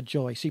 losing the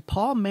joy. See,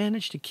 Paul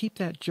managed to keep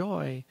that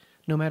joy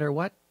no matter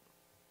what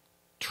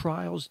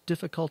trials,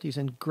 difficulties,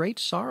 and great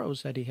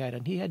sorrows that he had,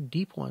 and he had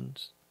deep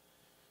ones.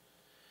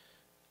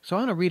 So I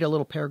want to read a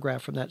little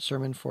paragraph from that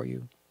sermon for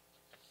you.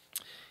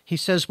 He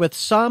says, "With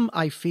some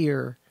I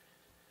fear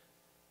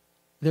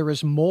there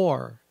is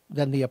more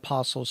than the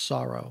apostles'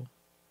 sorrow.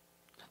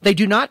 They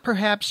do not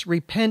perhaps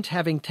repent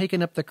having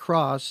taken up the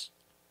cross."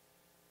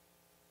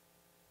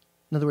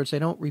 In other words, they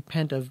don't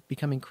repent of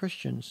becoming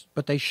Christians,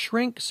 but they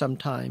shrink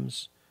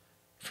sometimes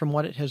from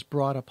what it has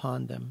brought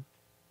upon them.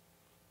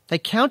 They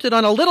counted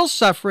on a little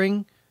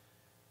suffering,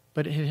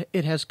 but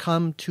it has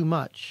come too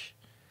much.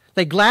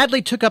 They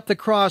gladly took up the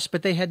cross,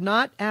 but they had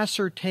not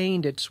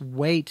ascertained its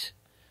weight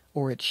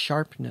or its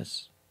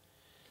sharpness.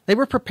 They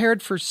were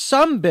prepared for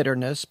some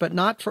bitterness, but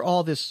not for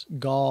all this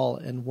gall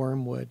and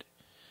wormwood.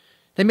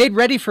 They made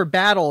ready for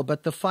battle,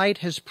 but the fight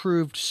has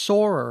proved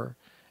sorer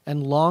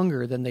and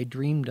longer than they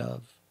dreamed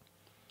of.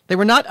 They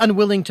were not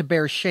unwilling to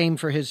bear shame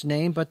for his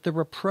name, but the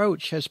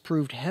reproach has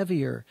proved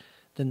heavier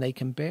than they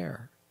can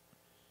bear.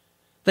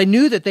 They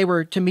knew that they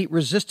were to meet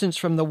resistance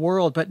from the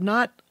world, but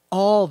not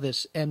all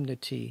this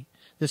enmity,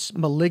 this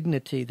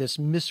malignity, this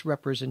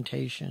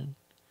misrepresentation.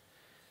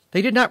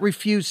 They did not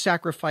refuse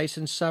sacrifice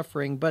and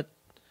suffering, but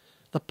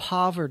the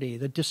poverty,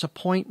 the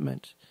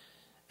disappointment,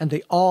 and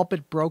the all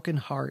but broken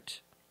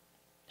heart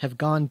have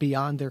gone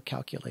beyond their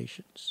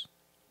calculations.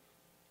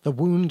 The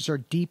wounds are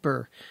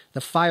deeper,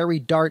 the fiery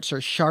darts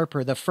are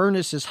sharper, the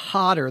furnace is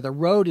hotter, the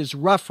road is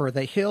rougher,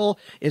 the hill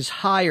is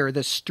higher,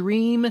 the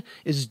stream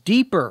is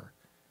deeper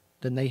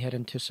than they had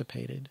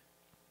anticipated.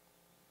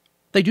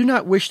 They do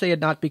not wish they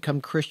had not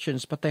become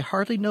Christians, but they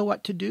hardly know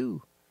what to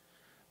do,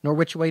 nor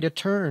which way to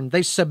turn.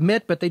 They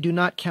submit, but they do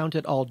not count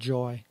it all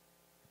joy.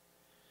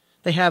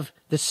 They have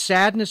the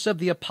sadness of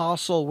the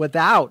apostle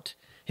without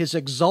his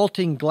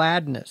exulting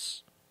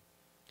gladness.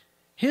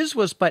 His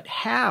was but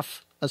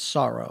half a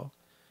sorrow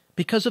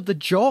because of the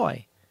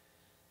joy.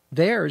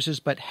 Theirs is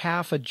but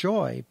half a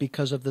joy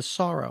because of the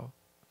sorrow.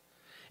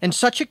 In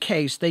such a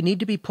case, they need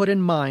to be put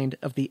in mind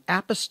of the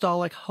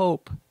apostolic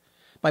hope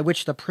by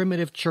which the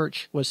primitive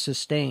church was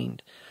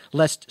sustained,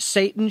 lest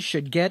Satan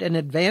should get an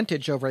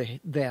advantage over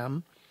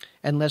them,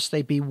 and lest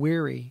they be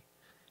weary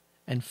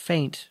and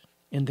faint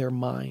in their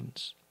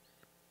minds.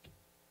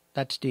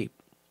 That's deep.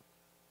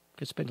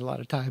 Could spend a lot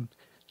of time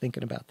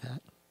thinking about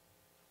that.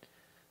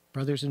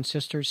 Brothers and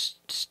sisters,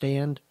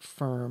 stand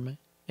firm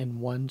in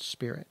one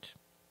spirit,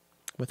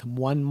 with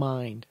one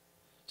mind,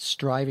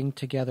 striving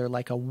together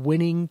like a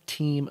winning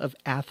team of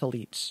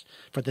athletes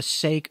for the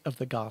sake of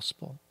the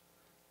gospel.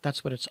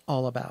 That's what it's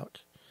all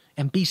about.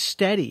 And be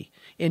steady,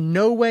 in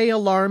no way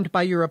alarmed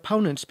by your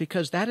opponents,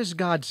 because that is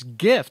God's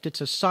gift.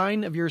 It's a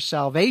sign of your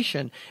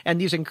salvation, and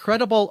these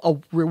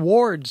incredible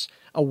rewards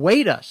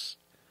await us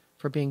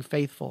for being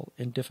faithful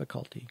in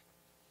difficulty.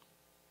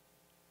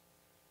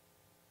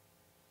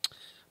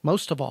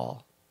 Most of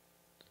all,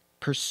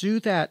 pursue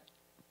that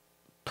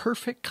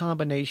perfect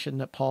combination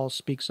that Paul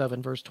speaks of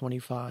in verse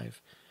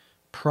 25,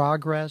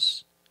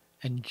 progress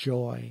and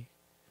joy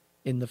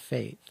in the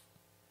faith.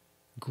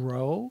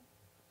 Grow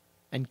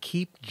and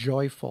keep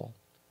joyful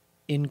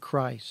in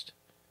Christ.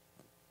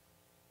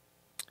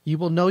 You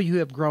will know you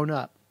have grown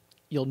up.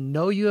 You'll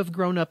know you have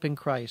grown up in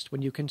Christ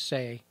when you can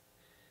say,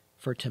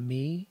 "For to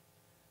me,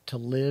 to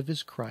live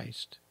is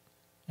Christ,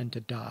 and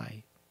to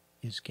die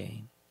is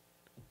gain."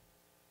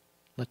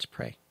 Let's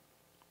pray.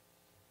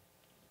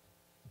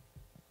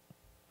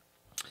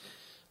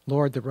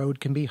 Lord, the road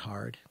can be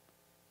hard,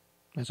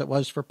 as it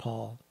was for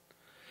Paul.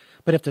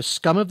 But if the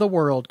scum of the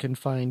world can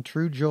find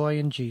true joy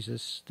in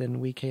Jesus, then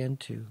we can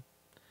too.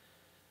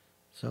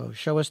 So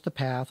show us the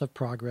path of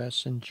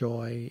progress and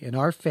joy in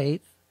our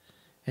faith,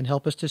 and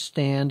help us to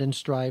stand and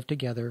strive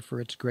together for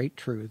its great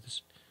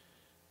truths.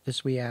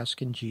 This we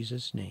ask in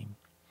Jesus' name.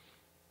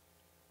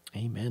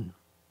 Amen.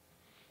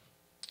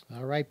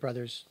 All right,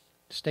 brothers,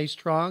 stay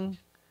strong,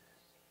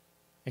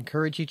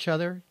 encourage each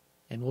other,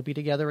 and we'll be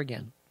together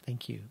again.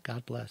 Thank you.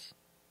 God bless.